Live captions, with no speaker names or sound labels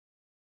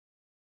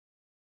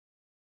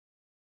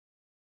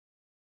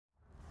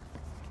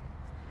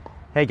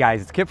Hey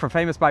guys, it's Kip from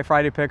Famous by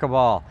Friday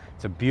Pickleball.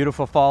 It's a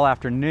beautiful fall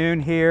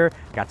afternoon here.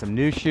 Got some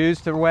new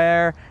shoes to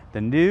wear.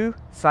 The new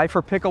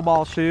Cypher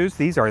Pickleball shoes.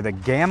 These are the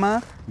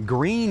Gamma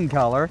green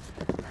color.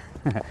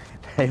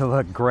 They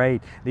look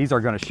great. These are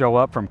going to show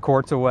up from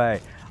courts away.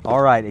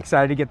 All right,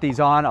 excited to get these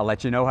on. I'll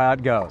let you know how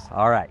it goes.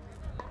 All right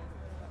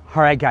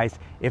guys,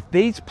 if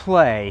these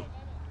play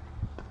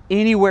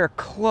anywhere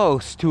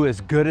close to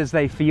as good as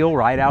they feel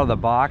right out of the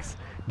box,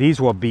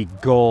 these will be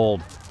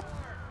gold.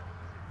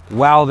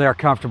 Wow, they're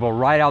comfortable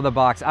right out of the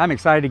box. I'm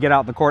excited to get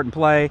out in the court and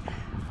play.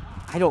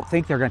 I don't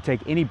think they're going to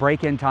take any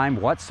break-in time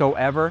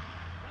whatsoever.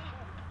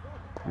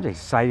 I'm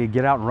just excited to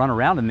get out and run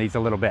around in these a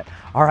little bit.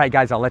 All right,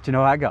 guys, I'll let you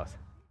know how it goes.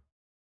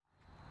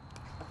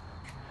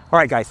 All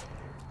right, guys,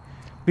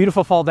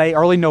 beautiful fall day,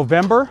 early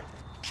November.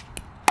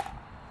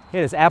 It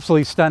is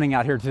absolutely stunning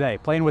out here today.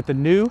 Playing with the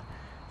new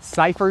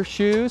Cypher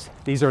shoes.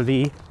 These are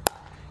the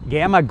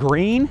Gamma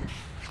green.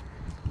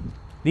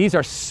 These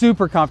are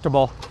super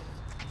comfortable.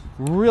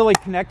 Really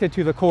connected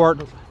to the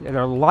court.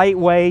 They're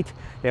lightweight.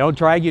 They don't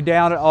drag you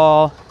down at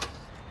all.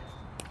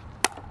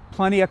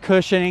 Plenty of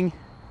cushioning.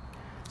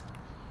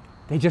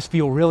 They just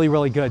feel really,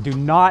 really good. Do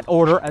not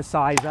order a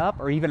size up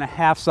or even a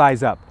half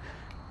size up.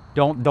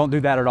 Don't do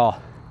that at all.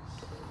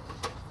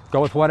 Go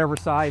with whatever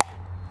size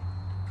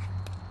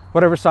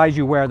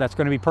you wear. That's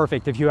going to be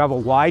perfect. If you have a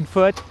wide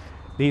foot,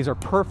 these are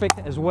perfect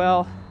as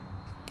well.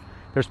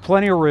 There's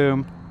plenty of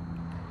room.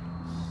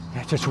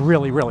 It's just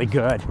really, really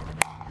good.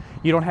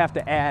 You don't have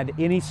to add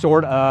any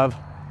sort of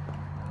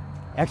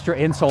extra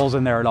insoles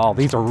in there at all.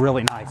 These are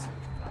really nice.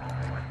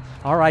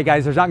 All right,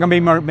 guys, there's not going to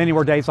be many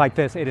more days like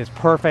this. It is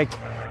perfect.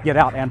 Get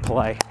out and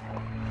play.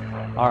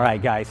 All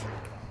right, guys.